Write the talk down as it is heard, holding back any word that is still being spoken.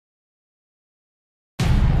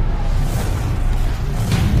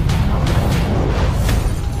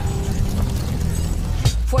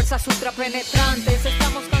promesas ultrapenetrantes.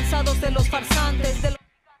 Estamos cansados de los farsantes, de los...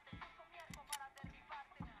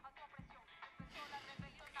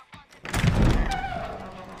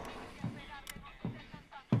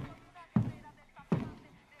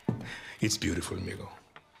 It's beautiful, amigo.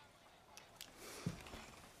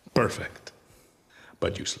 Perfect,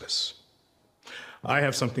 but useless. I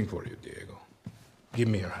have something for you, Diego. Give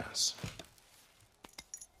me your hands.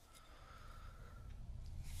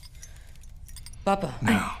 Papa.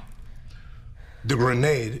 Now, the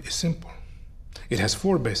grenade is simple. It has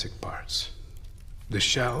 4 basic parts. The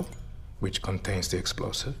shell, which contains the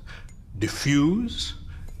explosive, the fuse,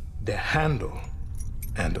 the handle,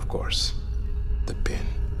 and of course, the pin.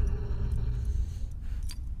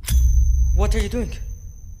 What are you doing?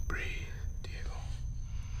 Breathe, Diego.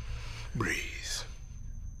 Breathe.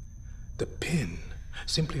 The pin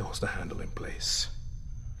simply holds the handle in place.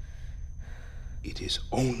 It is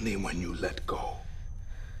only when you let go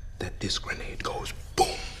that this grenade goes boom.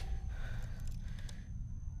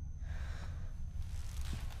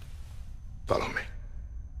 Follow me.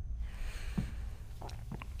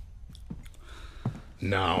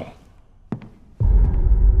 Now.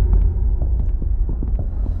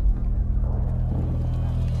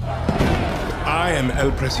 I am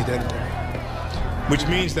El Presidente, which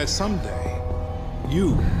means that someday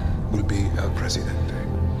you will be El Presidente.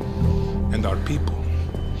 And our people,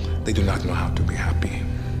 they do not know how to be happy.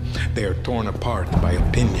 They are torn apart by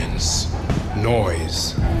opinions,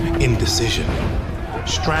 noise, indecision,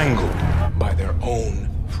 strangled by their own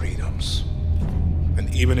freedoms. And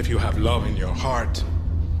even if you have love in your heart,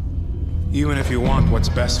 even if you want what's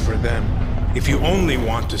best for them, if you only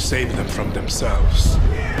want to save them from themselves,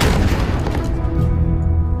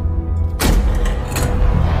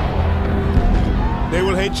 they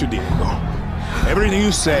will hate you, Diego. Everything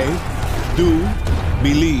you say, do,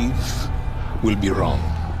 believe, will be wrong.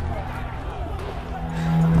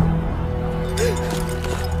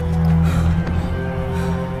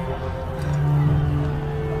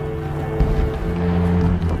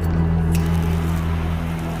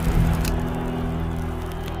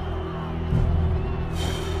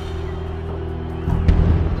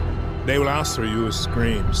 They will answer you with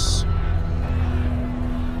screams,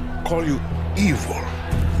 call you evil,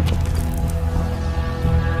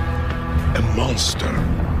 a monster,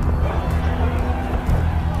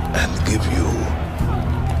 and give you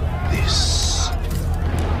this.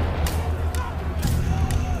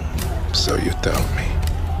 So you tell me,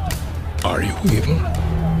 are you evil?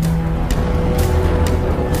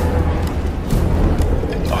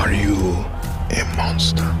 Are you a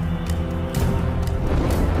monster?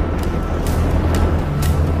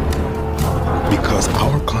 Because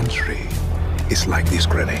our country is like this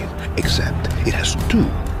grenade, except it has 2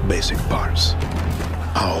 basic parts.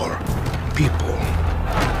 Our people.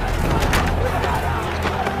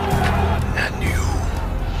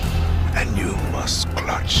 And you must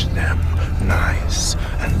clutch them nice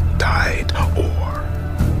and tight, or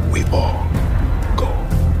we all